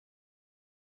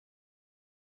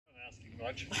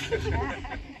much.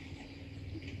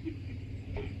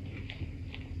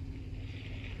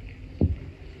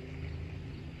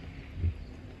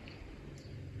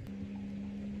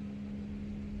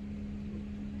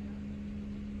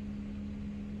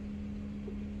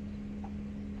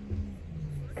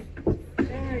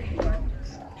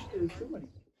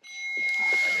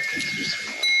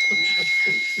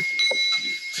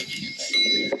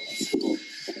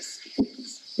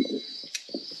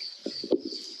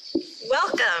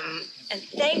 Welcome, and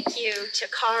thank you to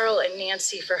Carl and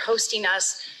Nancy for hosting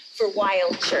us for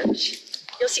Wild Church.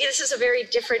 You'll see this is a very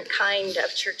different kind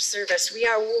of church service. We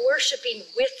are worshiping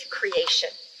with creation.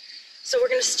 So we're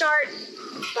going to start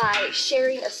by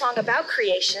sharing a song about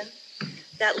creation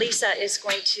that Lisa is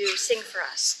going to sing for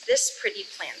us, This Pretty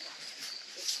Planet.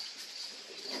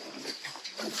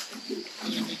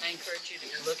 I encourage you to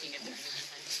be looking at the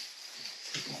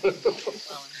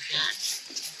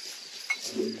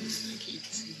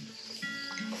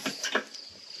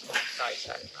well, sorry,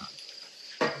 wrong.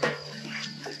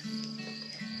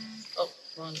 Oh,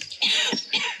 wrong.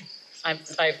 I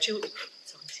have two.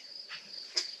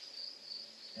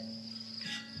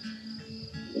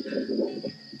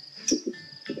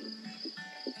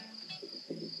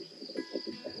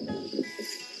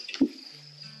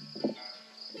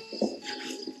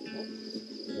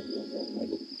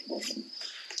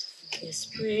 This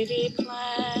pretty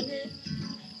planet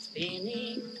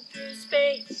spinning through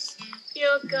space,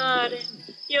 your garden,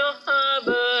 your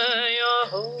harbor, your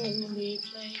holy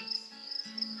place.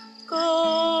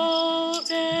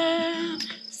 Golden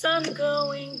sun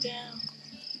going down,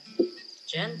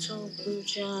 gentle blue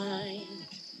giant,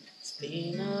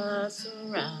 spin us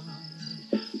around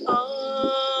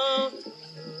all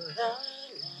through the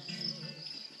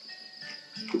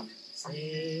night.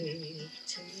 Safe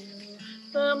till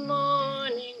the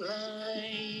morning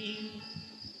light.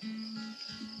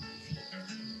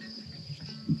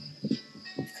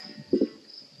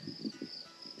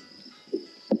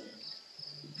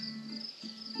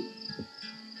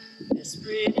 This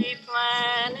pretty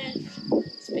planet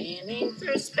spinning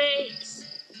through space,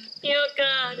 your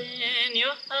garden,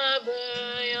 your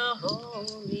harbor, your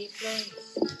holy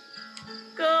place.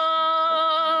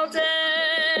 Golden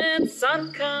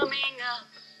sun coming up,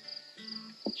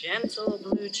 gentle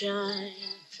blue giant,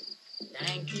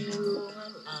 thank you a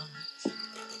lot.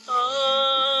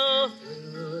 All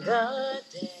through the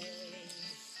day,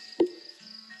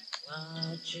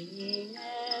 watching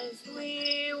as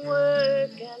we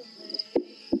work and play.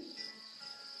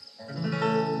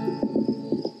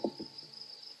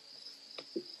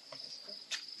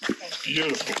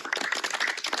 Beautiful.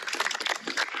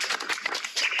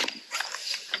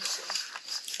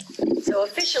 So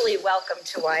officially welcome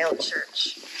to Wild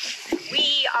Church.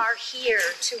 We are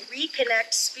here to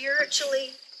reconnect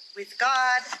spiritually with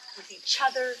God, with each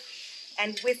other,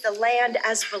 and with the land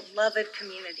as beloved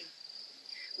community.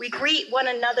 We greet one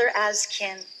another as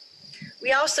kin.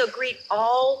 We also greet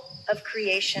all of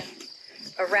creation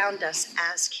around us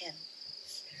as kin.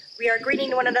 We are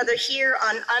greeting one another here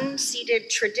on unceded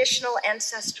traditional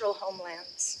ancestral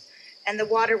homelands and the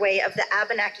waterway of the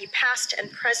Abenaki, past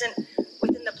and present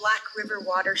within the Black River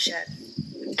watershed.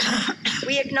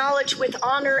 We acknowledge with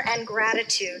honor and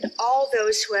gratitude all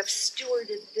those who have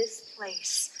stewarded this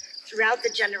place throughout the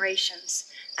generations,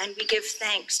 and we give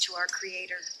thanks to our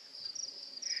Creator.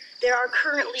 There are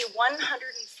currently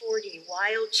 140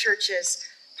 wild churches,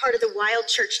 part of the Wild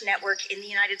Church Network in the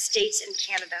United States and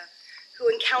Canada, who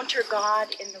encounter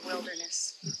God in the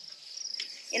wilderness.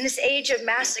 In this age of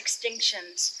mass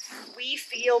extinctions, we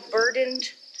feel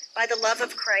burdened by the love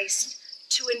of Christ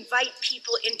to invite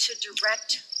people into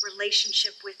direct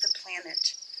relationship with the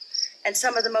planet and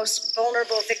some of the most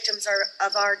vulnerable victims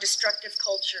of our destructive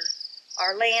culture,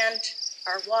 our land,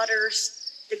 our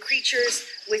waters, the creatures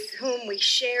with whom we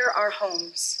share our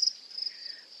homes.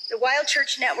 The Wild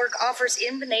Church Network offers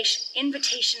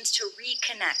invitations to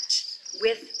reconnect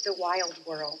with the wild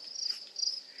world.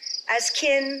 As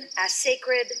kin, as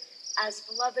sacred, as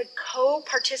beloved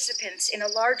co-participants in a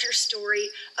larger story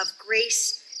of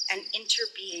grace and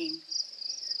interbeing.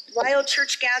 Wild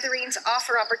Church gatherings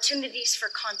offer opportunities for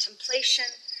contemplation,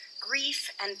 grief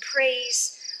and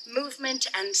praise, movement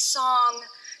and song,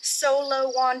 solo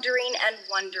wandering and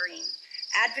wondering,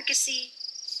 advocacy,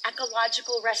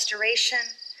 ecological restoration,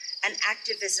 and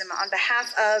activism on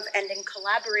behalf of and in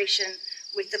collaboration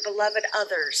with the beloved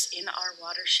others in our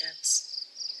watersheds.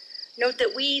 Note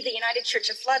that we, the United Church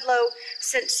of Ludlow,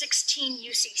 sent 16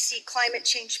 UCC climate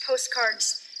change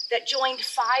postcards that joined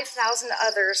 5,000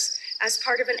 others as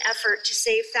part of an effort to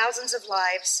save thousands of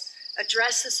lives,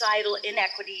 address societal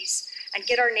inequities, and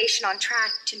get our nation on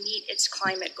track to meet its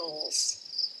climate goals.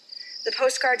 The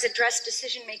postcards address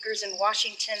decision makers in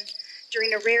Washington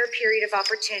during a rare period of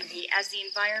opportunity as the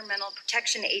Environmental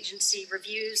Protection Agency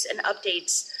reviews and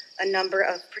updates a number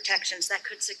of protections that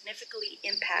could significantly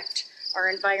impact our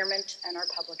environment and our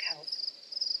public health.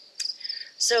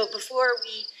 So before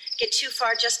we get too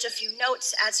far, just a few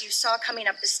notes. As you saw coming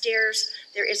up the stairs,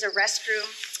 there is a restroom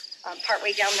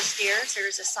partway down the stairs. There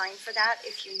is a sign for that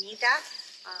if you need that.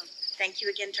 Thank you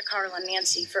again to Carl and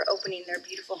Nancy for opening their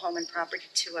beautiful home and property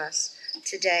to us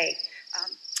today.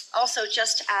 Also,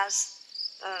 just as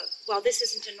while this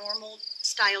isn't a normal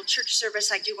style church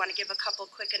service, I do want to give a couple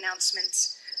quick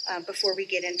announcements before we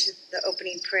get into the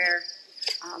opening prayer.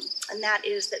 And that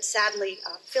is that sadly,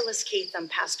 Phyllis Catham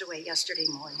passed away yesterday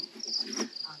morning.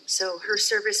 So her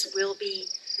service will be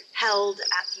held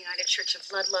at the United Church of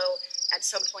Ludlow at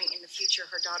some point in the future.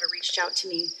 Her daughter reached out to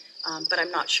me, but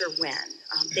I'm not sure when.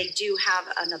 They do have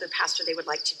another pastor they would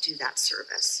like to do that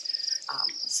service.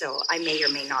 So I may or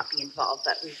may not be involved,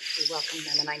 but we welcome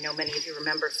them. And I know many of you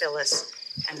remember Phyllis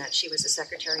and that she was a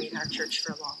secretary in our church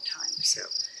for a long time. So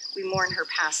we mourn her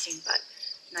passing, but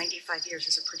 95 years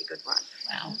is a pretty good run.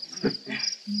 Wow.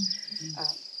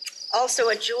 Also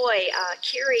a joy,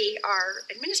 Carrie, our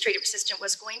administrative assistant,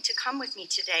 was going to come with me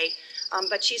today,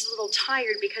 but she's a little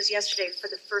tired because yesterday, for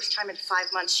the first time in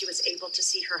 5 months, she was able to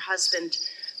see her husband,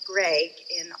 Greg,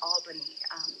 in Albany.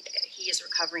 He is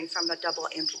recovering from a double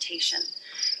amputation,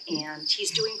 and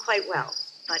he's doing quite well,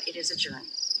 but it is a journey.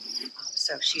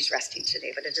 So she's resting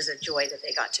today, but it is a joy that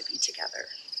they got to be together.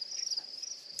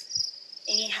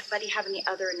 Anybody have any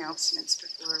other announcements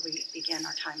before we begin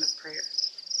our time of prayer?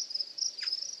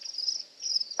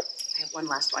 I have one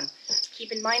last one.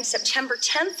 Keep in mind, September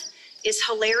 10th is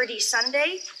Hilarity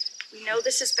Sunday. We know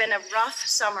this has been a rough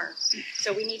summer,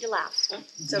 so we need to laugh.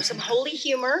 So some holy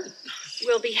humor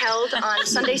will be held on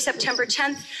Sunday, September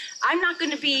 10th. I'm not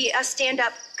going to be a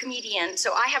stand-up comedian,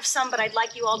 so I have some, but I'd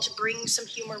like you all to bring some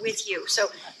humor with you.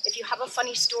 So if you have a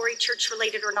funny story,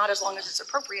 church-related or not, as long as it's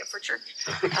appropriate for church,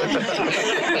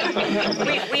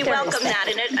 we welcome that,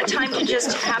 and a time to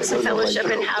just have some fellowship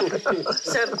and have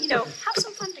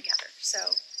some fun together. So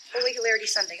Holy Hilarity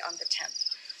Sunday on the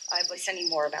 10th. I will be sending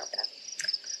more about that.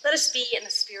 Let us be in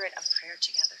the spirit of prayer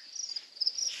together.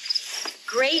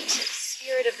 Great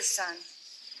Spirit of the Sun,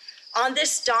 on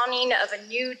this dawning of a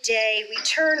new day, we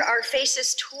turn our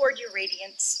faces toward your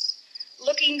radiance,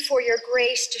 looking for your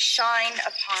grace to shine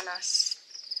upon us.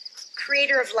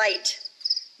 Creator of light,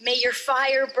 may your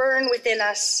fire burn within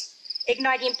us,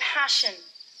 igniting passion,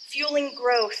 fueling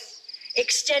growth,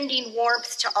 extending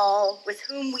warmth to all with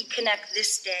whom we connect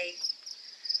this day.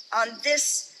 On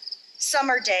this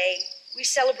summer day, we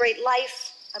celebrate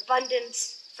life,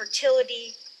 abundance,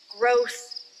 fertility,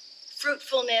 growth,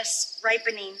 fruitfulness,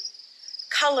 ripening,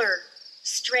 color,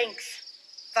 strength,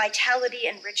 vitality,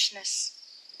 and richness.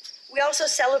 We also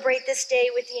celebrate this day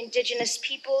with the indigenous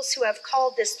peoples who have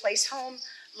called this place home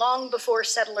long before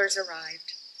settlers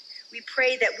arrived. We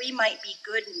pray that we might be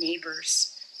good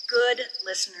neighbors, good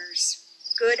listeners,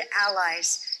 good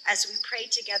allies as we pray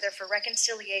together for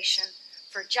reconciliation,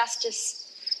 for justice,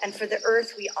 and for the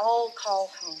earth we all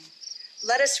call home.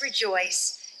 Let us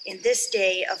rejoice in this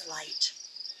day of light.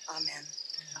 Amen.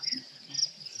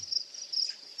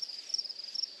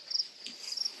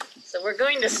 So we're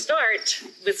going to start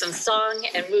with some song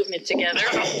and movement together.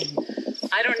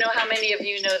 I don't know how many of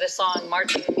you know the song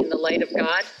Marching in the Light of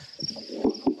God.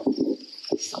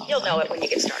 You'll know it when you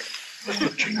get started.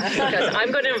 Because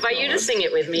I'm going to invite you to sing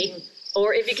it with me.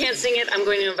 Or if you can't sing it, I'm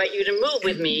going to invite you to move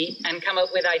with me and come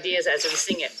up with ideas as we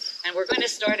sing it. And we're going to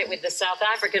start it with the South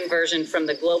African version from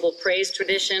the global praise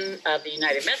tradition of the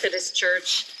United Methodist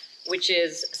Church, which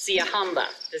is Siyahamba.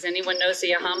 Does anyone know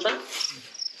Siyahamba?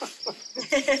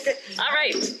 All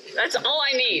right, that's all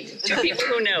I need, 2 people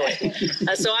who know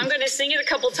it. So I'm going to sing it a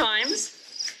couple times,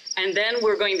 and then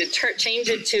we're going to change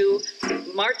it to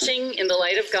Marching in the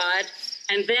Light of God,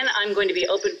 and then I'm going to be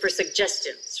open for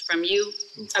suggestions from you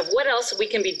of what else we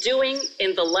can be doing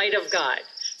in the light of God.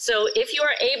 So if you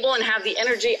are able and have the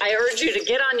energy, I urge you to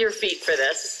get on your feet for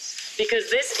this, because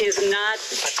this is not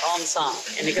a calm song,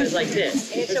 and it goes like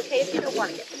this. And it's okay if you don't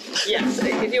want to get up. Yes,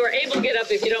 if you are able to get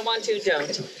up, if you don't want to,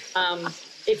 don't.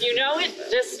 If you know it,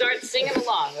 just start singing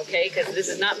along, okay? Because this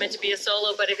is not meant to be a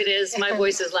solo, but if it is, my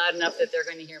voice is loud enough that they're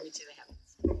going to hear me to the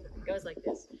heavens. It goes like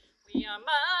this. We are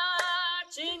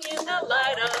marching in the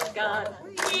light of God.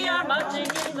 We are marching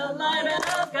in the light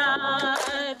of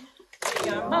God. We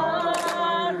are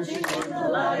marching in the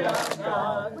light of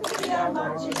God. We are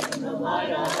marching in the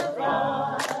light of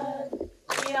God.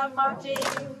 We are marching,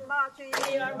 marching,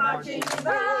 we are marching,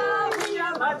 we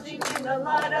are marching in the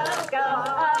light of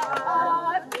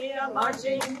God. We are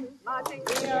marching, marching,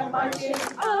 we are marching,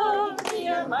 we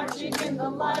are marching in the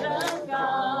light of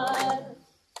God.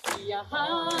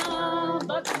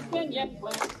 Hamba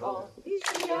kukenyekweko,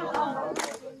 hamba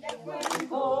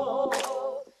kukenyekweko,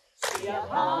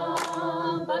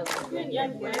 hamba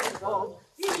kukenyekweko,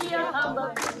 hamba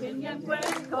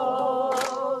kukenyekweko,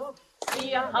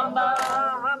 hamba,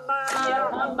 hamba,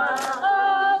 hamba,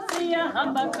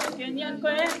 hamba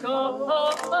kukenyekweko,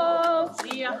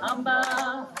 hamba,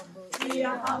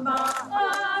 hamba,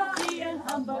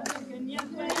 hamba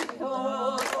kukenyekweko.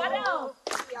 What else?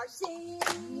 We are singing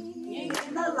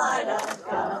in the light of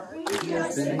God. We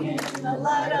are singing in the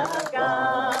light of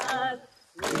God.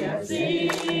 We are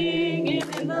singing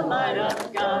in the light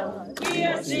of God. We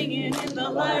are singing in the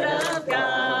light of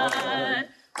God.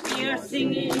 We are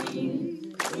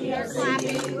singing. We are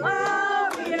singing. Oh,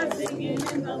 we are singing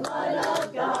in the light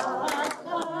of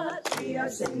God. We are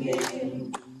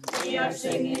singing. We are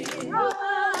singing.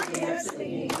 Oh, we are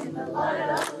singing in the light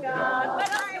of God. What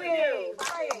are you?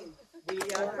 We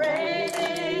are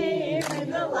praying in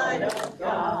the light of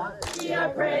God. We are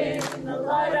praying in the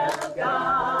light of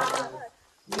God.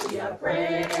 We are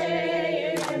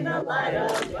praying in the light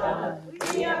of God.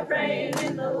 We are praying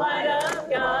in the light of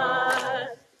God.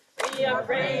 We are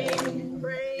praying,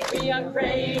 we are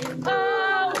praying,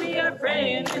 oh, we are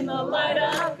praying in the light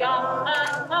of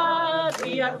God.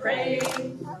 We are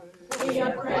praying, we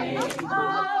are praying,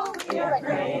 oh, we are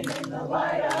praying in the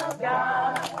light of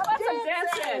God. How about some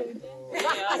dancing? We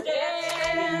are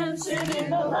dancing in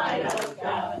the light of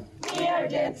God. We are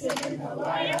dancing in the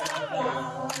light of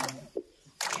God.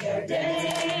 We are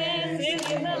dancing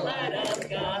in the light of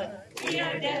God. We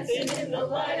are dancing in the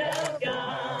light of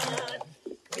God.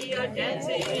 We are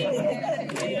dancing,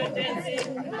 we are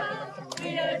dancing,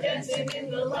 we are dancing in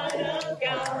the light of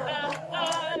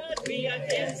God. We are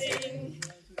dancing,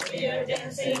 we are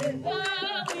dancing,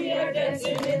 we are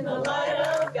dancing in the light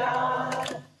of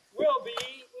God. We'll be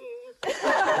eating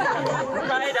the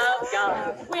light of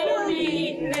God. We'll be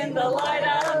eating in the light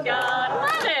of God.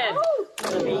 Love it.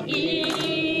 We'll be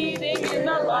eating in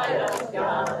the light of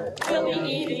God. We'll be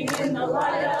eating in the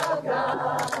light of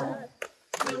God.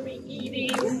 We'll be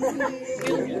eating,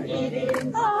 we'll be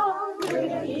eating, oh,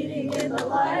 we'll be eating in the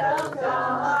light of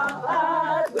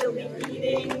God. We'll be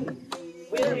eating,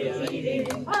 we'll be eating,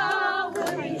 oh,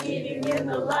 we'll be eating in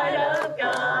the light of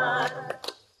God.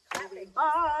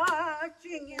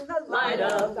 Marching in the light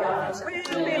of God.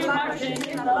 We'll be marching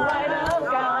in the light of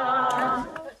God.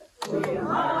 We're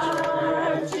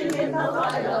marching in the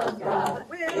light of God.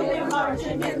 We'll be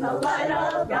marching in the light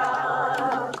of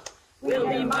God. We'll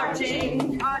be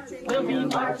marching, we'll be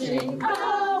marching,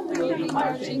 oh, we'll be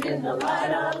marching in the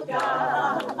light of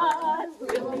God.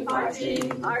 We'll be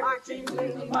marching, marching,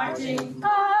 we'll be marching,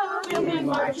 oh, we'll be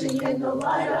marching in the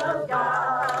light of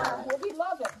God. We'll be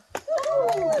loving.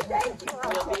 Ooh, thank you.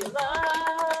 We'll be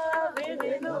loving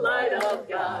in the light of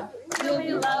God. We'll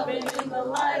be loving in the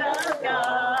light of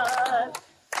God.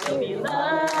 We'll be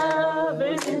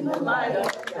loving in the light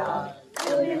of God.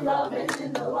 We'll be loving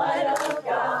in the light of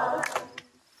God.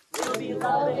 We'll be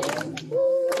loving,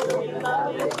 we'll be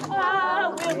loving,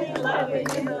 ah, we'll be loving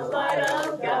in the light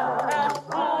of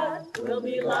God. We'll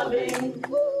be loving,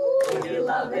 we'll be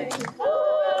loving,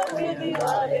 oh, we'll be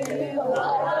loving in the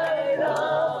light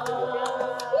of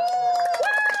God.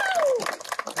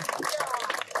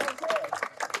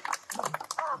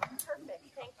 Oh, perfect.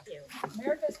 Thank you.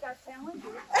 America's Got Talent.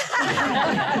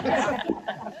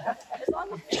 As long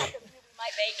as we have the we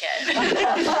might make it.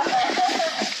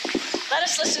 Let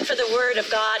us listen for the word of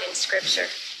God in Scripture.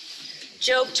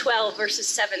 Job 12, verses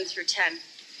 7 through 10.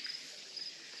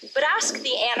 But ask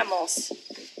the animals,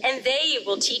 and they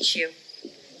will teach you.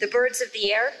 The birds of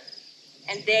the air,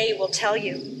 and they will tell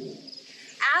you.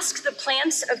 Ask the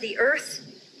plants of the earth,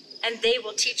 and they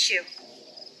will teach you.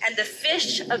 And the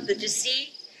fish of the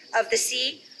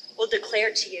sea will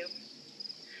declare to you.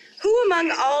 Who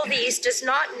among all these does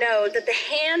not know that the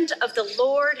hand of the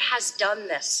Lord has done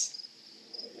this?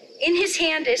 In his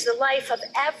hand is the life of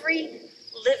every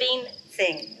living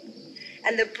thing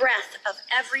and the breath of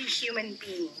every human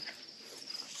being.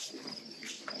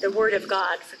 The word of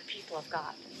God for the people of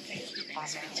God.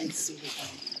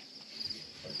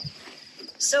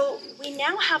 So we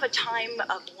now have a time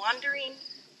of wandering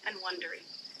and wondering.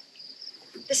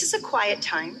 This is a quiet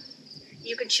time.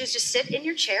 You can choose to sit in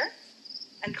your chair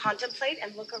and contemplate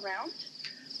and look around.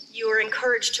 You are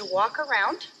encouraged to walk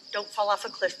around. Don't fall off a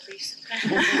cliff, please.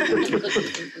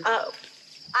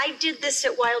 I did this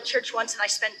at Wild Church once, and I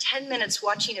spent 10 minutes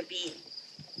watching a bee.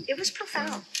 It was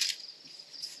profound.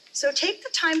 So take the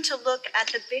time to look at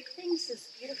the big things, this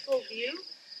beautiful view,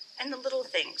 and the little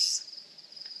things,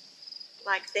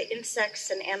 like the insects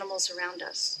and animals around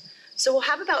us. So we'll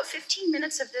have about 15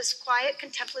 minutes of this quiet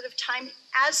contemplative time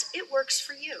as it works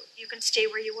for you. You can stay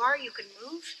where you are, you can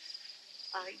move,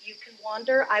 you can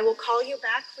wander. I will call you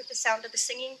back with the sound of the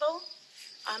singing bowl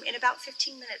in about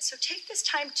 15 minutes. So take this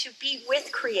time to be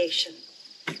with creation.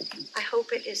 I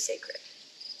hope it is sacred.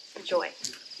 Enjoy.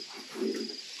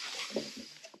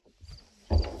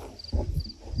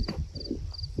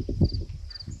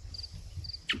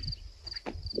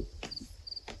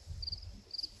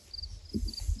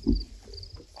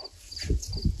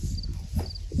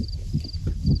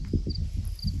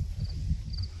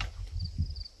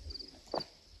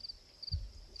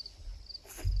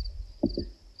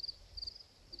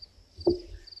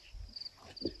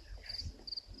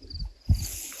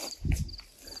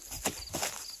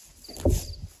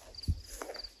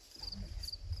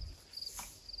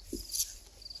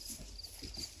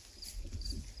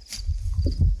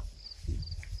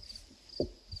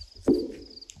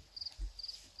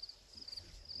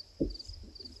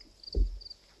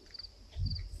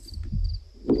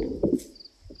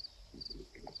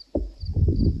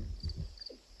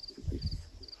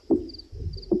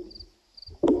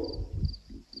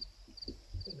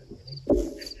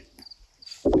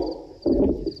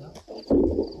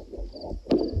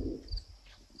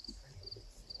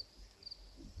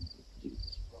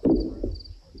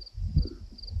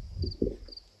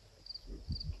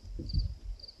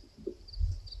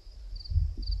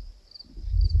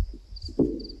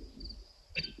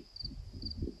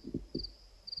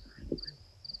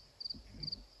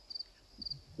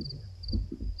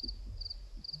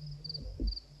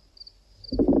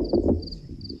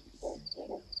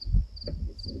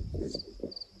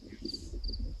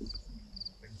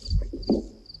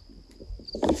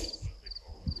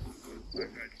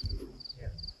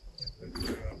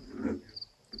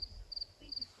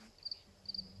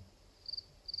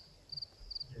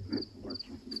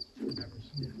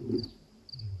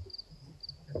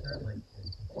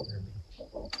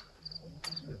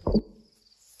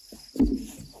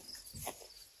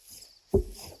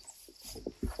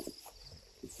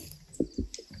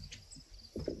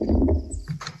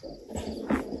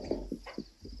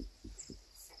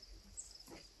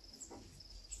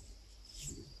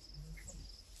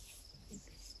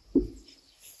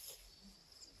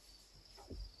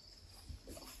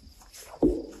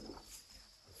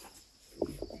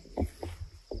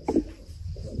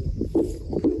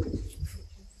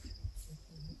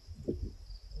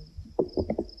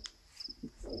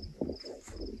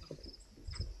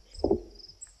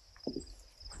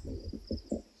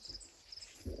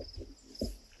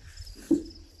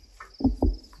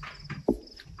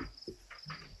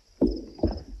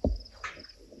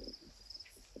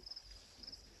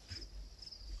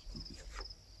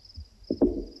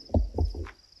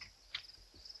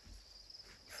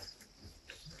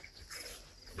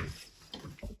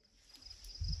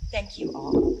 Thank you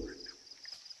all.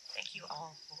 Thank you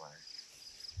all for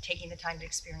taking the time to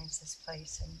experience this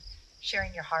place and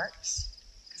sharing your hearts,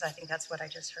 because I think that's what I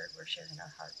just heard. We're sharing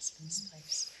our hearts in this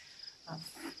place.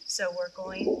 So we're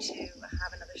going to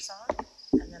have another song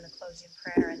and then a closing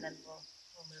prayer, and then we'll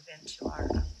move into our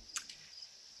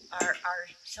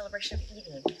celebration of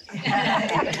eating.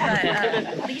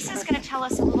 But Lisa's going to tell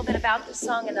us a little bit about the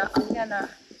song, and I'm going to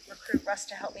recruit Russ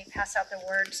to help me pass out the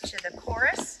words to the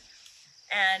chorus.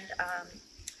 And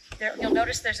you'll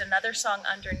notice there's another song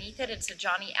underneath it. It's a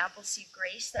Johnny Appleseed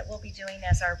Grace that we'll be doing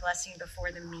as our blessing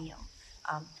before the meal.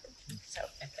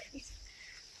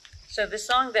 So the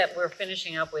song that we're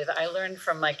finishing up with, I learned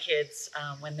from my kids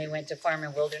when they went to Farm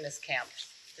and Wilderness Camp.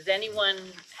 Does anyone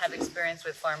have experience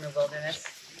with Farm and Wilderness?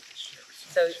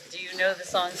 So do you know the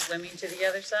song Swimming to the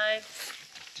Other Side?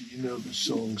 Do you know the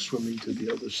song "Swimming to the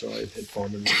Other Side" at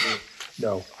Farm and Wilderness?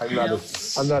 No, I'm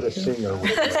not a singer.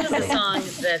 This is a song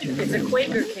that, it's a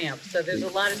Quaker camp, so there's a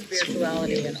lot of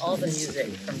spirituality and all the music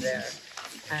from there.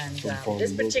 And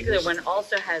this particular one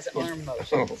also has arm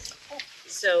motions.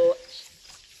 So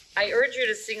I urge you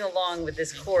to sing along with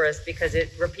this chorus because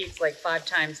it repeats like 5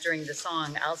 times during the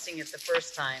song. I'll sing it the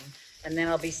first time, and then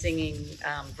I'll be singing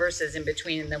verses in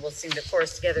between, and then we'll sing the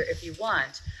chorus together if you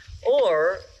want.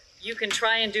 Or you can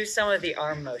try and do some of the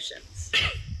arm motions.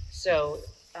 So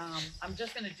I'm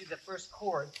just going to do the first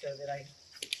chord so that I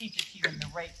teach it to you in the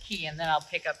right key, and then I'll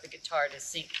pick up the guitar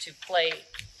to play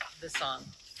the song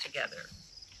together.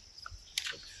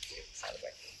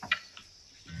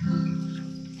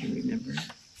 Remember?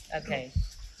 Okay,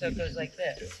 so it goes like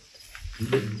this.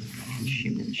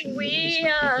 We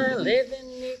are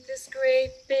living neath this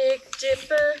great big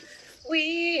dipper.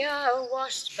 We are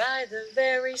washed by the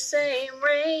very same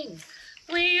rain.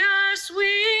 We are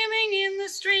swimming in the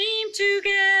stream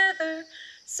together,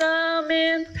 some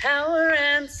in power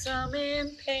and some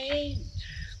in pain.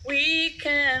 We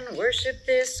can worship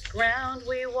this ground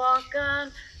we walk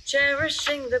on,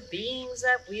 cherishing the beings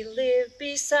that we live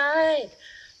beside.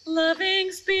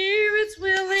 Loving spirits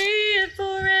will live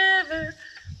forever.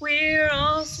 We're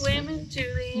all swimming to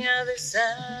the other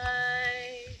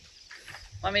side.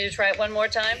 Want me to try it one more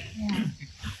time? Yeah.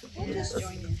 We'll just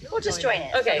join in. We'll just join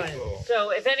in. Okay, so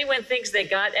if anyone thinks they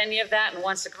got any of that and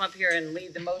wants to come up here and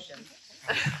lead the motions.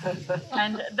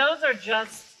 And those are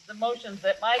just the motions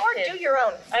that my Or kids... do your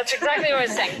own. That's exactly what I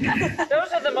was saying.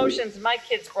 Those are the motions my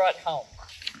kids brought home.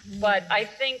 But I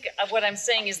think what I'm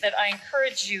saying is that I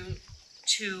encourage you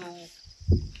to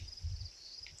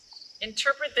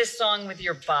interpret this song with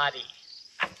your body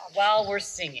while we're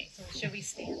singing. Should we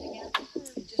stand again?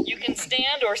 You can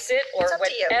stand or sit or It's up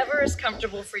to you. whatever is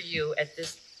comfortable for you at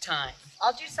this time.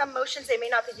 I'll do some motions. They may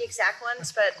not be the exact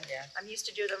ones, but Yeah. I'm used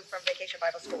to do them from Vacation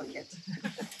Bible School with kids.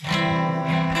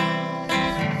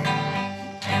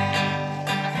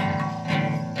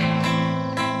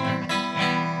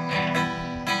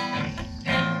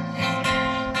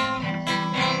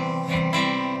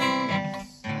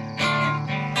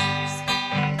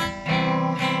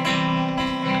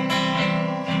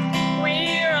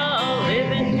 We're all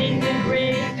living in the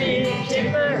great big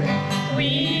dipper.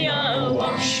 We are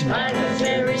washed by the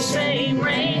very same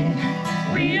rain.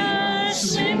 We are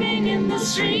swimming in the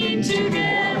stream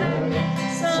together,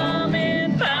 some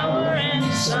in power and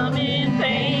some in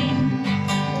pain.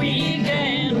 We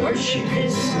can worship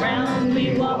this ground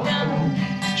we walk on,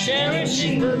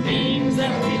 cherishing the beings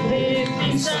that we live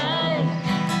beside.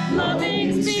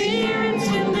 Loving spirits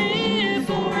will live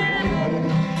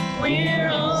forever. We're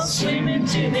all swimming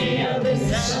to the other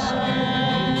side.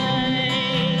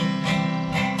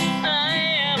 I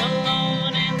am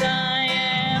alone and I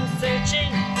am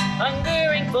searching,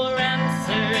 hungering for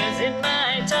answers in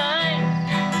my time.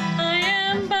 I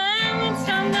am balanced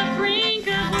on the brink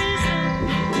of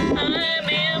wisdom. I'm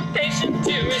impatient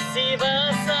to receive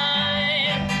a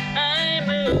sign. I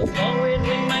move forward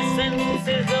with my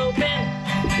senses open.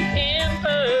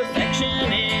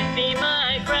 Imperfection, it be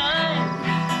my crime.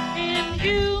 In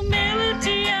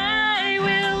humility I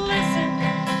will listen.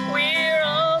 We're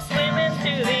all swimming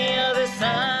to the other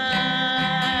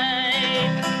side.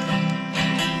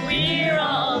 We're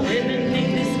all living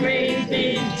in this great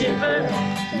big dipper.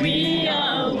 We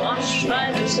are washed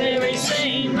by the very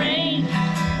same rain.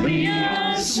 We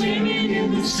are swimming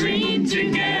in the stream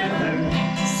together,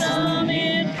 some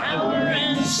in power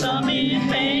and some in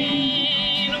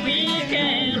pain. We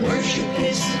can worship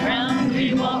this ground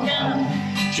we walk on,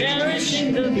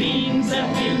 cherishing the beings that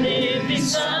we live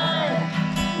beside.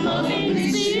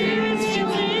 Loving spirits to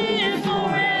live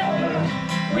forever.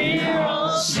 We're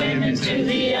all swimming to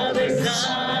the other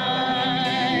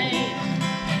side.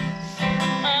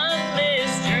 On this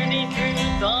journey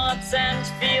through thoughts and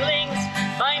feelings,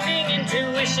 finding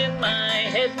intuition, my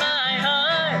head, my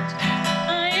heart,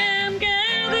 I am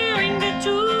gathering the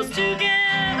tools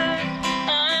together.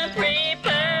 I'm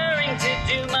preparing to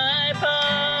do my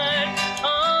part.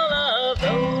 All of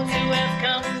those who have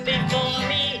come before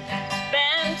me,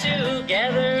 band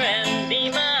together and be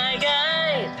my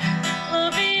guide.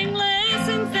 Loving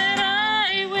lessons that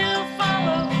I will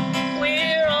follow.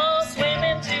 We're all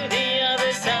swimming to the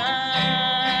other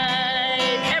side.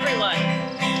 Everyone,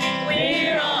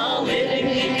 we're all living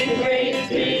in the great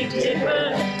big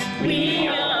dipper. We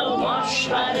are washed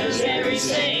by the very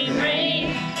same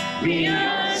rain. We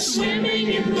are swimming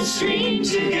in the stream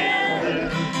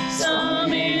together,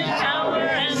 some in power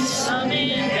and some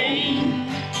in pain.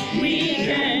 We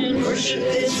can worship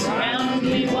this ground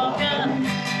we walk on,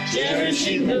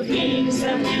 cherishing the beings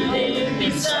that we live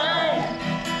beside.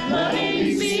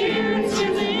 Loving spirits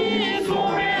to live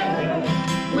forever.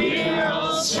 We're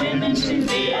all swimming to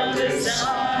the other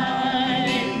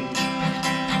side.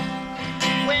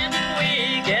 When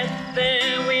we get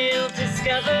there, we'll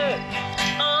discover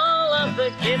all of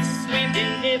the gifts we've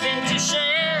been given to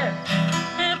share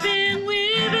have been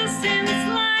with us since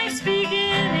life's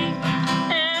beginning,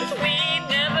 and we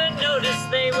never noticed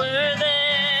they were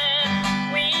there.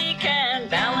 We can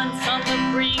balance on the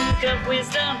brink of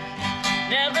wisdom,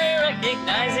 never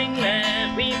recognizing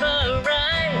that we've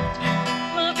arrived.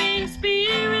 Loving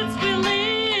spirits will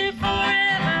live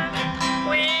forever.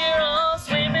 We're all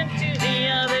swimming to the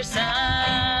other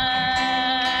side.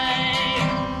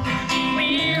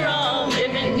 We're all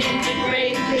living in the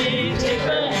great big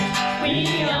dipper.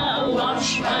 We are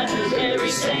washed by the very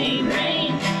same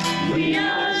rain.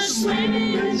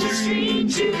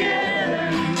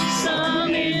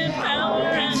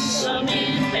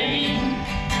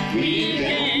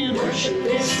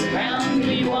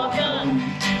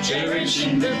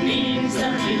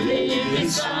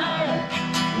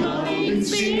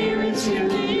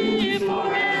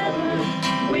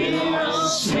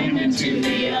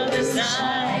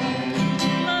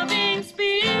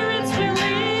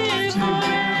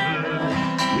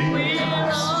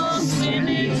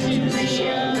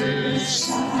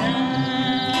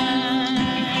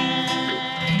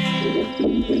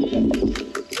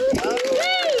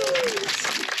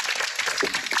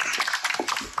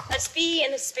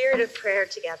 spirit of prayer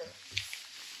together.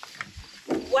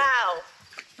 Wow.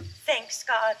 Thanks,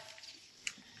 God.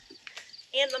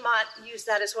 Anne Lamott used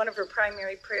that as one of her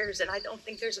primary prayers, and I don't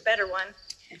think there's a better one.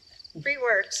 3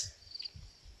 words.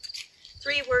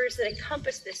 3 words that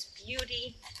encompass this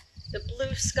beauty, the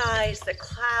blue skies, the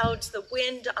clouds, the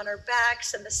wind on our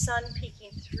backs, and the sun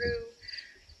peeking through,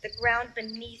 the ground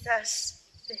beneath us,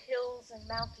 the hills and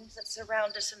mountains that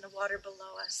surround us, and the water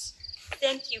below us.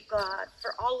 Thank you, God,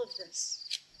 for all of this,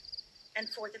 and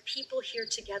for the people here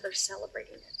together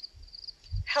celebrating it.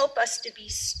 Help us to be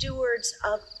stewards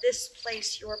of this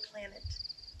place, your planet.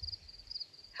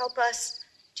 Help us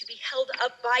to be held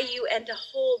up by you and to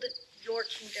hold your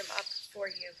kingdom up for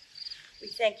you. We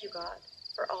thank you, God,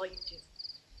 for all you do.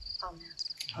 Amen.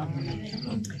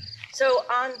 Amen. So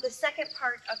on the second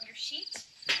part of your sheet,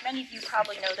 many of you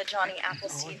probably know the Johnny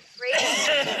Appleseed phrase.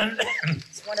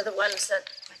 It's one of the ones that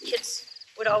my kids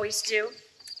would always do.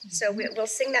 So we'll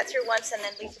sing that through once, and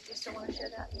then Lisa, do you still want to share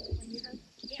that?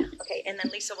 Yeah. Okay, and then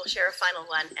Lisa will share a final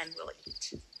one, and we'll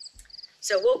eat.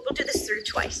 So we'll do this through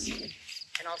twice,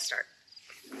 and I'll start.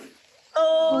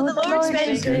 Oh, the Lord's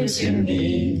been good to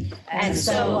me, and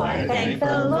so I thank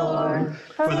the Lord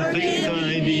for the things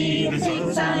I need, the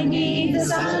things I need, the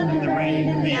sun and the rain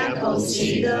and the apples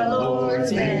tree. The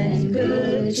Lord's been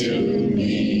good to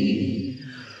me.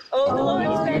 Oh, the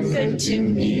Lord's been good to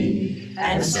me,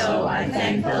 and so I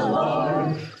thank the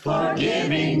Lord for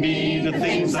giving me the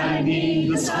things I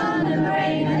need, the sun and the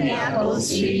rain and the apples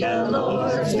tree. The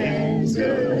Lord's been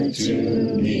good to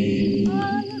me.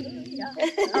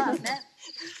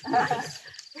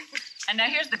 And now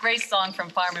here's the grace song from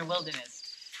Farm and Wilderness.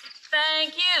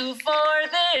 Thank you for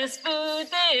this food,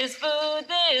 this food,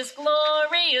 this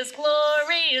glorious,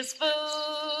 glorious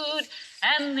food.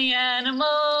 And the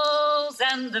animals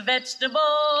and the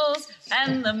vegetables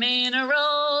and the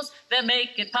minerals that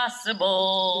make it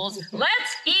possible.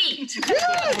 Let's eat!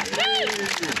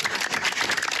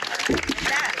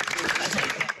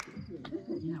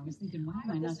 Yeah, I was thinking, why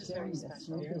am I not sharing this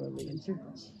regularly in church?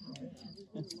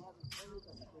 Thank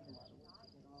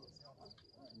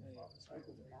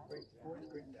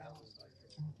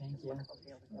you.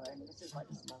 This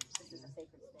is a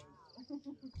sacred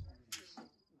stage.